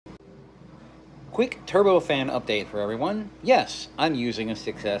Quick turbofan update for everyone. Yes, I'm using a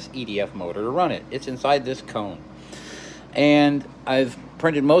 6S EDF motor to run it. It's inside this cone. And I've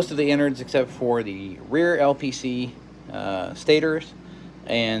printed most of the innards except for the rear LPC stators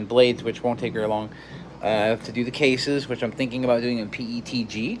and blades, which won't take very long. I have to do the cases, which I'm thinking about doing in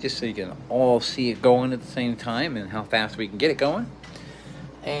PETG, just so you can all see it going at the same time and how fast we can get it going.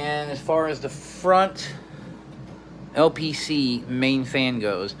 And as far as the front LPC main fan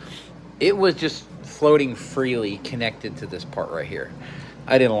goes, it was just floating freely connected to this part right here.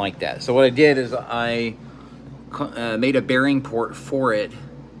 I didn't like that. So what I did is I made a bearing port for it,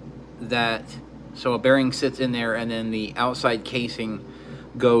 so a bearing sits in there and then the outside casing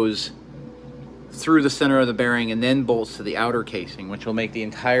goes through the center of the bearing and then bolts to the outer casing, which will make the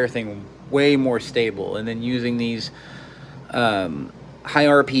entire thing way more stable. And then using these high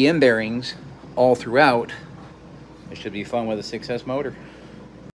RPM bearings all throughout, it should be fun with a 6S motor.